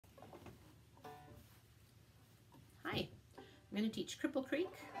I'm going to teach Cripple Creek.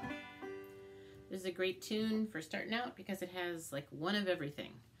 This is a great tune for starting out because it has like one of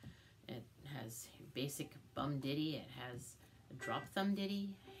everything. It has basic bum ditty, it has a drop thumb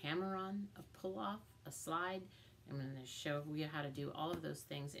ditty, hammer on, a pull off, a slide. I'm going to show you how to do all of those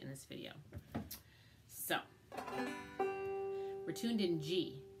things in this video. So, we're tuned in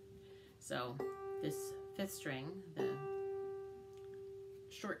G. So, this fifth string, the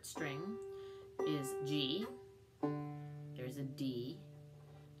short string, is G. There's a D.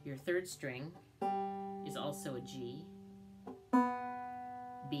 Your third string is also a G,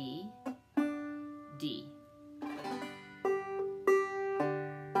 B, D.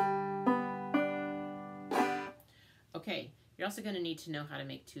 Okay, you're also going to need to know how to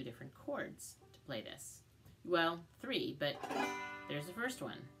make two different chords to play this. Well, three, but there's the first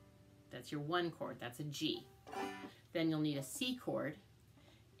one. That's your one chord, that's a G. Then you'll need a C chord,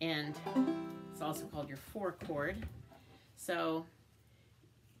 and it's also called your four chord. So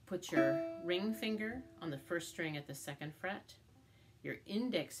put your ring finger on the first string at the second fret, your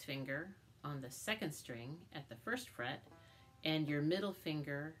index finger on the second string at the first fret, and your middle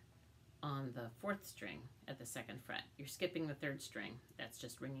finger on the fourth string at the second fret. You're skipping the third string. That's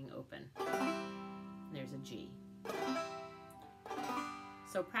just ringing open. There's a G.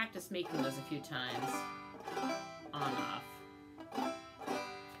 So practice making those a few times, on, off.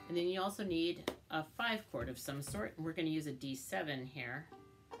 And then you also need a 5 chord of some sort, and we're going to use a D7 here.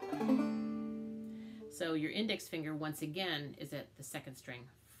 So your index finger, once again, is at the second string,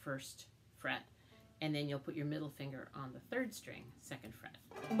 first fret, and then you'll put your middle finger on the third string, second fret.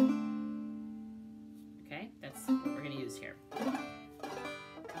 Okay, that's what we're going to use here.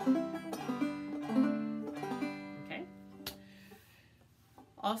 Okay.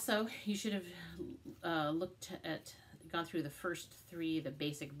 Also, you should have gone through the first three, the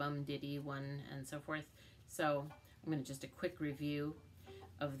basic bum ditty one and so forth. So I'm going to just a quick review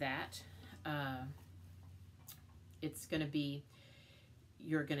of that. It's going to be,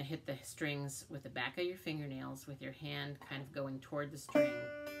 you're going to hit the strings with the back of your fingernails with your hand kind of going toward the string,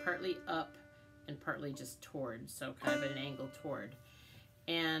 partly up and partly just toward, so kind of at an angle toward.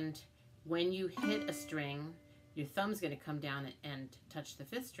 And when you hit a string, your thumb's going to come down and touch the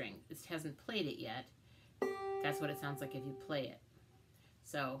fifth string. It hasn't played it yet. That's what it sounds like if you play it.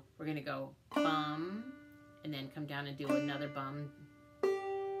 So we're going to go bum, and then come down and do another bum,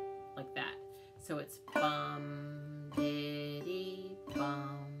 like that. So it's bum, diddy,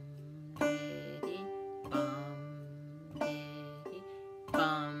 bum, diddy, bum, diddy,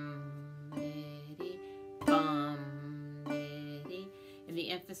 bum, diddy, bum, diddy. And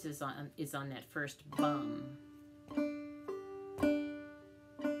the emphasis is on that first bum.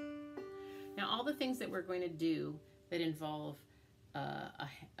 Now all the things that we're going to do that involve a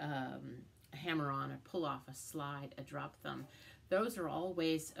hammer on, a pull off, a slide, a drop thumb, those are all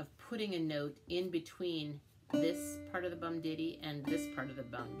ways of putting a note in between this part of the bum ditty and this part of the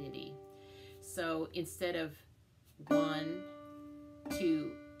bum ditty. So instead of 1,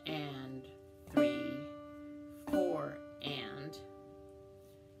 2, and 3, 4, and,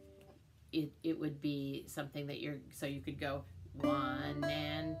 it would be something that so you could go 1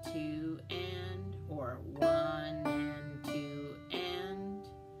 and 2 and, or 1 and 2 and,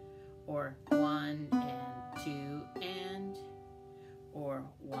 or 1 and 2 and, or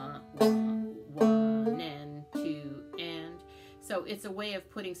 1 and 2 and. So it's a way of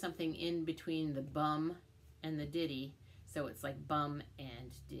putting something in between the bum and the ditty. So it's like bum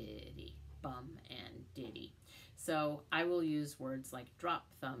and ditty, bum and ditty. So I will use words like drop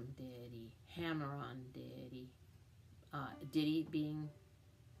thumb ditty, hammer on ditty, ditty being,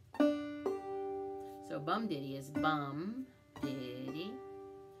 so bum ditty is bum ditty.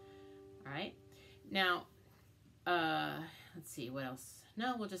 All right, now let's see what else.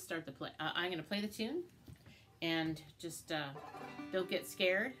 No, we'll just start the play. I'm going to play the tune, and just don't get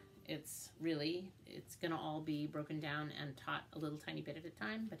scared. It's going to all be broken down and taught a little tiny bit at a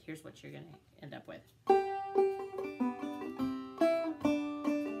time, but here's what you're going to end up with.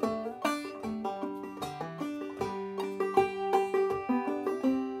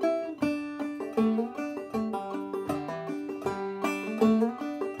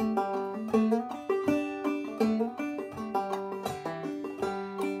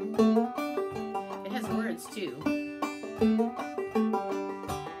 It has words too.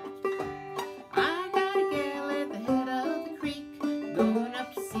 I got a gal at the head of the creek, going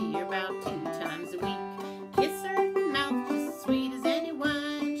up to see her about 2 times a week. Kiss her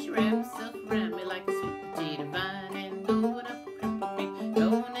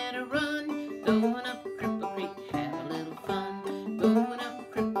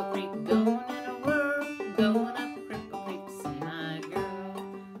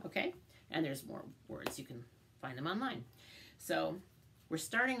So we're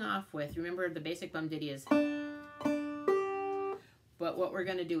starting off with, remember the basic bum ditty is, but what we're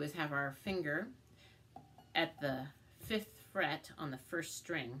going to do is have our finger at the 5th fret on the 1st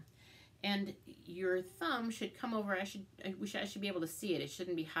string, and your thumb should come over. I should be able to see it. It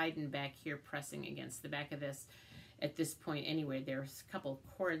shouldn't be hiding back here pressing against the back of this at this point anyway. There's a couple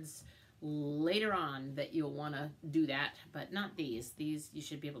chords later on that you'll want to do that, but not these. These you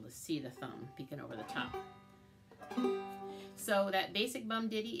should be able to see the thumb peeking over the top. So that basic bum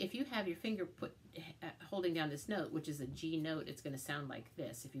ditty, if you have your finger holding down this note, which is a G note, it's going to sound like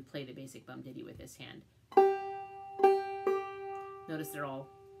this if you play the basic bum ditty with this hand. Notice they're all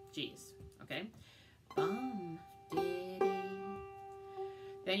G's, okay? Bum ditty.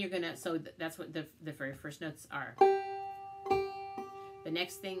 Then you're going to, so that's what the very first notes are. The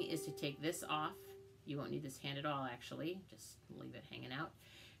next thing is to take this off. You won't need this hand at all, actually. Just leave it hanging out.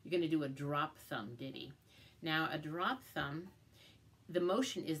 You're going to do a drop thumb ditty. Now, a drop thumb, the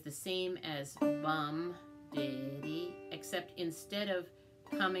motion is the same as bum ditty, except instead of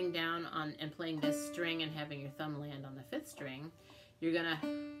coming down on and playing this string and having your thumb land on the 5th string, you're gonna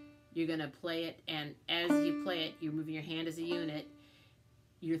play it, and as you play it, you're moving your hand as a unit.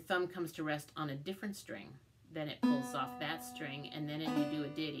 Your thumb comes to rest on a different string. Then it pulls off that string, and then you do a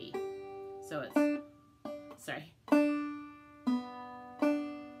ditty. So it's, sorry.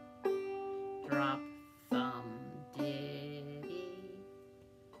 Drop thumb ditty,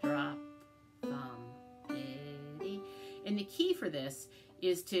 drop thumb ditty. And the key for this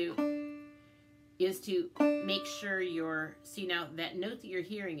is to make sure see now that note that you're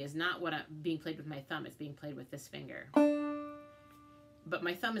hearing is not what I'm being played with my thumb, it's being played with this finger. But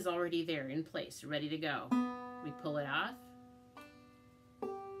my thumb is already there in place, ready to go. We pull it off,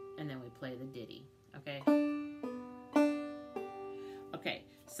 and then we play the ditty, okay? Okay,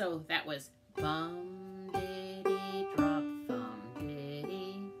 so that was bum ditty, drop thumb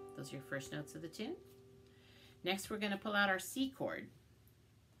ditty. Those are your first notes of the tune. Next, we're going to pull out our C chord.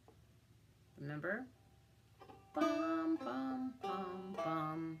 Remember? Bum, bum, bum,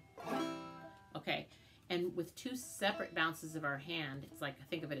 bum. Okay, and with 2 separate bounces of our hand, it's like,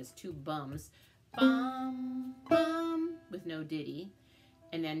 think of it as 2 bums. Bum, bum, with no ditty.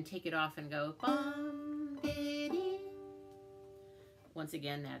 And then take it off and go bum, ditty. Once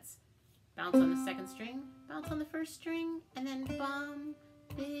again, that's bounce on the 2nd string, bounce on the 1st string, and then bum,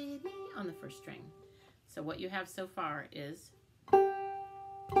 ditty on the 1st string. So what you have so far is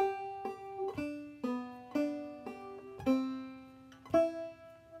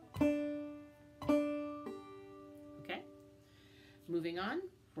okay. Moving on,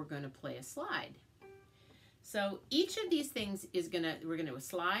 we're going to play a slide. So each of these things is we're gonna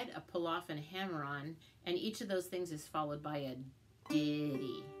slide, a pull off, and a hammer on, and each of those things is followed by a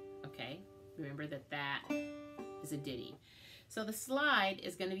ditty. Okay, remember that is a ditty. So the slide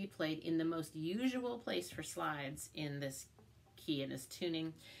is going to be played in the most usual place for slides in this key, in this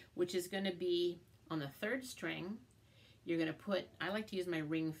tuning, which is going to be on the 3rd string. You're going to put, I like to use my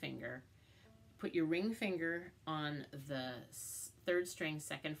ring finger. Put your ring finger on the 3rd string,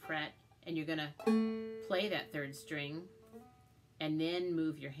 2nd fret, and you're going to play that 3rd string and then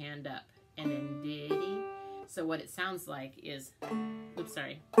move your hand up and then ditty. So what it sounds like is, oops,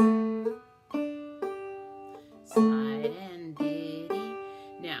 sorry. Slide and ditty.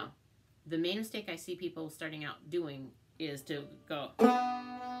 Now, the main mistake I see people starting out doing is to go,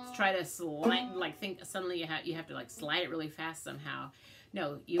 try to slide, like think suddenly you have to like slide it really fast somehow.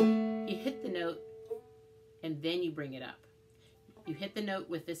 No, you hit the note and then you bring it up. You hit the note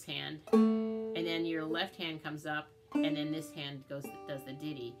with this hand, and then your left hand comes up, and then this hand does the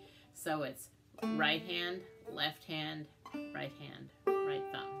ditty. So it's right hand, right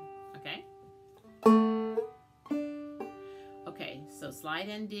thumb. Okay? Okay, so slide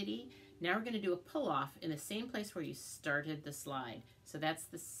and ditty. Now we're going to do a pull off in the same place where you started the slide. So that's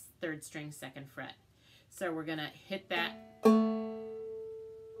the 3rd string, 2nd fret. So we're going to hit that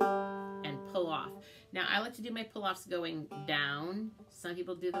and pull off. Now I like to do my pull-offs going down. Some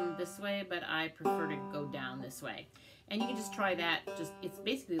people do them this way, but I prefer to go down this way. And you can just try that. It's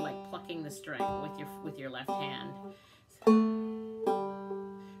basically like plucking the string with your left hand.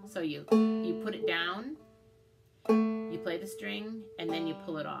 So you put it down, you play the string, and then you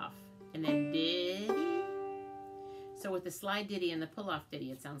pull it off. And then ditty. So with the slide ditty and the pull-off ditty,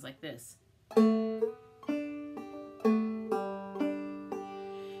 it sounds like this.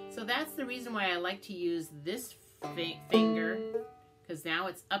 So that's the reason why I like to use this finger, because now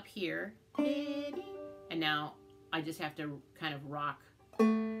it's up here, and now I just have to kind of rock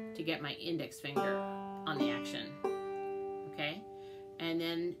to get my index finger on the action. Okay? And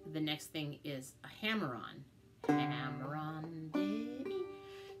then the next thing is a hammer on. Hammer on.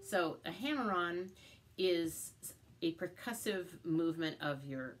 So a hammer-on is a percussive movement of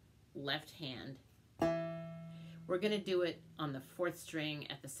your left hand. We're going to do it on the 4th string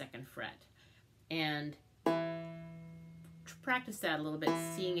at the 2nd fret. And practice that a little bit,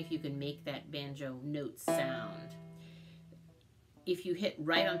 seeing if you can make that banjo note sound. If you hit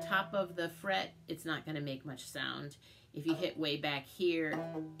right on top of the fret, it's not going to make much sound. If you hit way back here,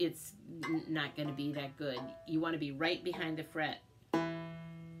 it's not going to be that good. You want to be right behind the fret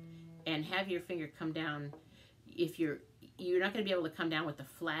and have your finger come down. If you're not going to be able to come down with the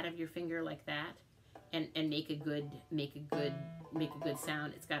flat of your finger like that and make a good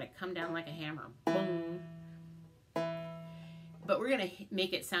sound. It's got to come down like a hammer. Boom. But we're going to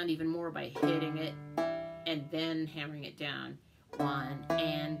make it sound even more by hitting it and then hammering it down. 1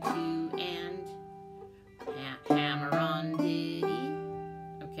 and 2 and hammer on diddy.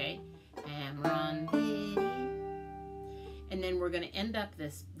 Okay, hammer on diddy. And then we're going to end up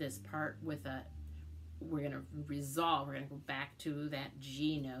this part with we're going to resolve. We're going to go back to that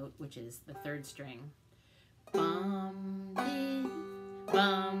G note, which is the 3rd string. Bum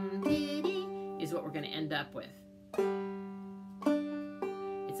diddy is what we're going to end up with.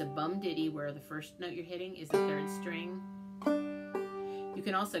 It's a bum diddy where the first note you're hitting is the 3rd string. You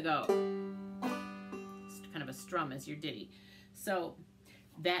can also go kind of a strum as your ditty. So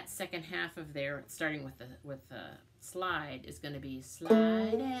that second half of there, starting with the slide, is going to be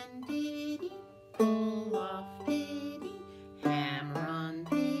slide and ditty, pull off ditty, hammer on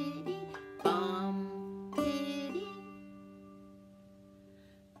ditty, bum ditty.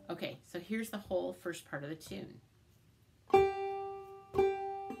 Okay, so here's the whole first part of the tune.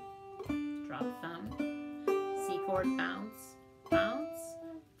 Drop thumb, C chord bounce, bounce,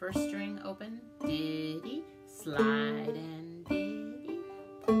 1st string open, ditty, slide and ditty,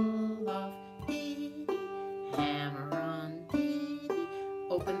 pull off ditty, hammer on ditty,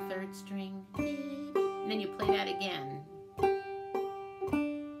 open 3rd string, ditty, and then you play that again.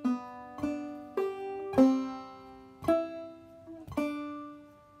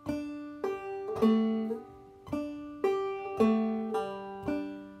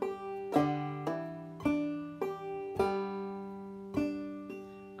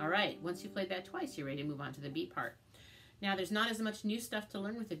 Once you played that twice, you're ready to move on to the B part. Now, there's not as much new stuff to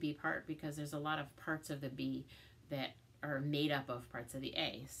learn with the B part because there's a lot of parts of the B that are made up of parts of the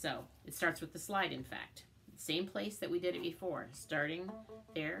A. So it starts with the slide, in fact. Same place that we did it before. Starting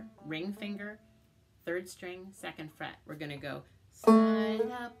there, ring finger, 3rd string, 2nd fret. We're going to go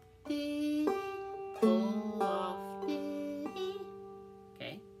slide up, diddy, pull off, diddy.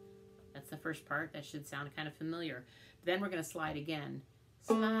 Okay, that's the first part. That should sound kind of familiar. Then we're going to slide again.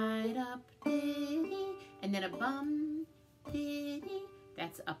 Slide up, diddy, and then a bum, diddy.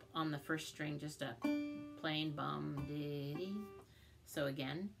 That's up on the 1st string, just a plain bum, diddy. So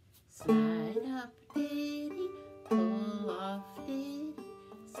again, slide up, diddy, pull off, diddy,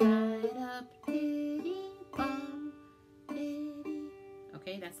 slide up, diddy, bum, diddy.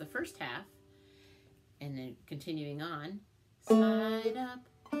 Okay, that's the first half. And then continuing on, slide up,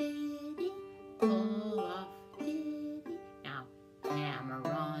 diddy, pull off, diddy. Now, hammer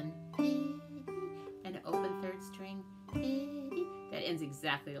on, diddy, and open 3rd string, diddy. That ends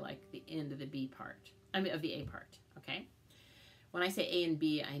exactly like the end of the B part, of the A part, okay? When I say A and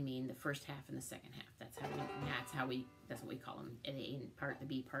B, I mean the first half and the second half. That's what we call them, the A part, the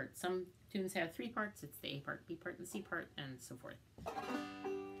B part. Some tunes have 3 parts. It's the A part, B part, and C part, and so forth.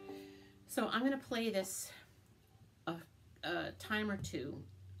 So I'm going to play this a time or two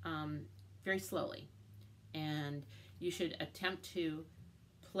very slowly, and you should attempt to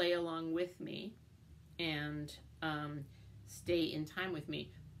play along with me and stay in time with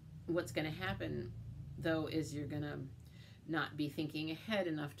me. What's going to happen, though, is you're going to not be thinking ahead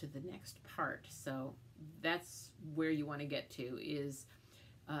enough to the next part. So that's where you want to get to, is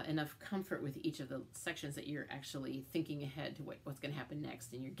enough comfort with each of the sections that you're actually thinking ahead to what's going to happen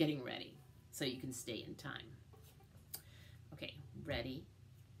next, and you're getting ready so you can stay in time. Okay, ready,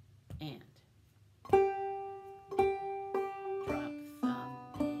 and drop thumb,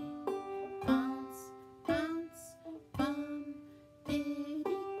 bounce, bounce, bum, diddy,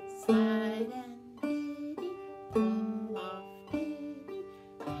 slide and diddy, pull off, diddy,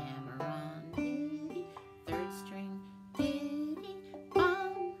 hammer on, diddy, 3rd string, diddy,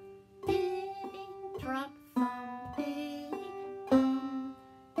 bum, diddy, drop thumb, diddy, bum,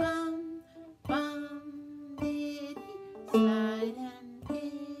 bum, bum, diddy, slide and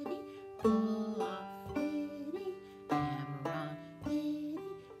diddy, pull off, diddy, hammer on, diddy,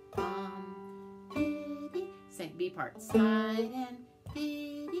 bum, diddy. Second B part, slide and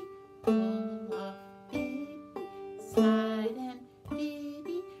diddy, pull off, diddy, slide and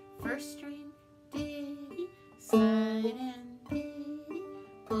diddy,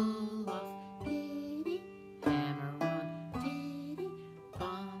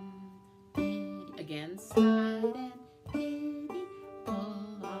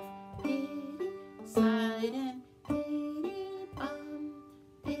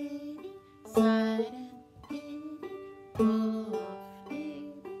 Slide and diddy, pull off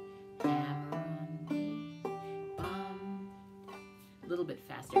diddy, hammer on diddy, bum. A little bit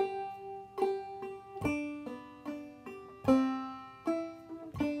faster.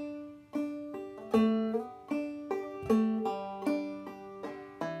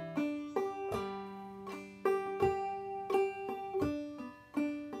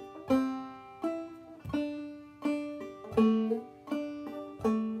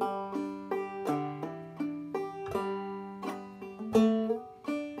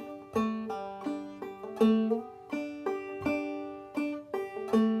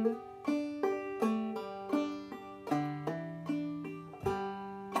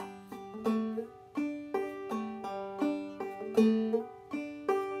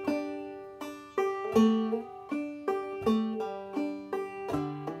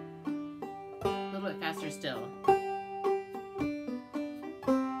 A little bit faster still.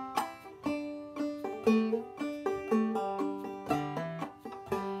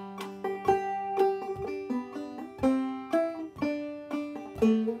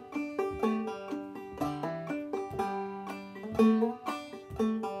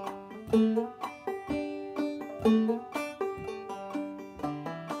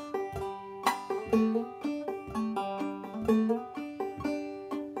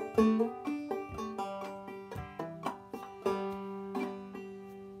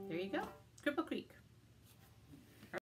 There you go. Cripple Creek.